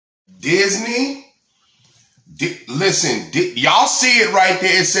Disney, listen, y'all see it right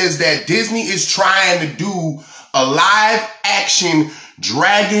there. It says that Disney is trying to do a live action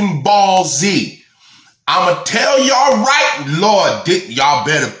Dragon Ball Z. I'ma tell y'all right, Lord, y'all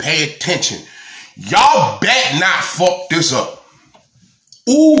better pay attention. Y'all bet not fuck this up.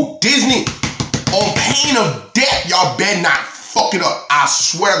 Ooh, Disney, on pain of death, y'all better not fuck it up. I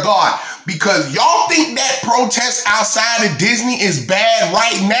swear to God. Because y'all think that protest outside of Disney is bad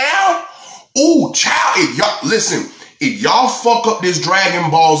right now? Ooh, child, if y'all fuck up this Dragon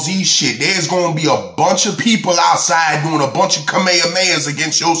Ball Z shit, there's gonna be a bunch of people outside doing a bunch of Kamehamehas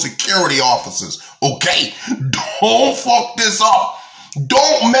against your security officers, okay? Don't fuck this up.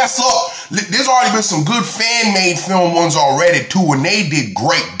 Don't mess up. There's already been some good fan-made film ones already too, and they did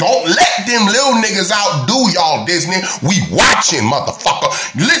great. Don't let them little niggas outdo y'all, Disney. We watching, motherfucker.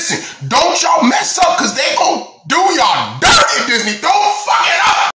 Listen, don't y'all mess up, because they gonna do y'all dirty, Disney. Don't fuck it up.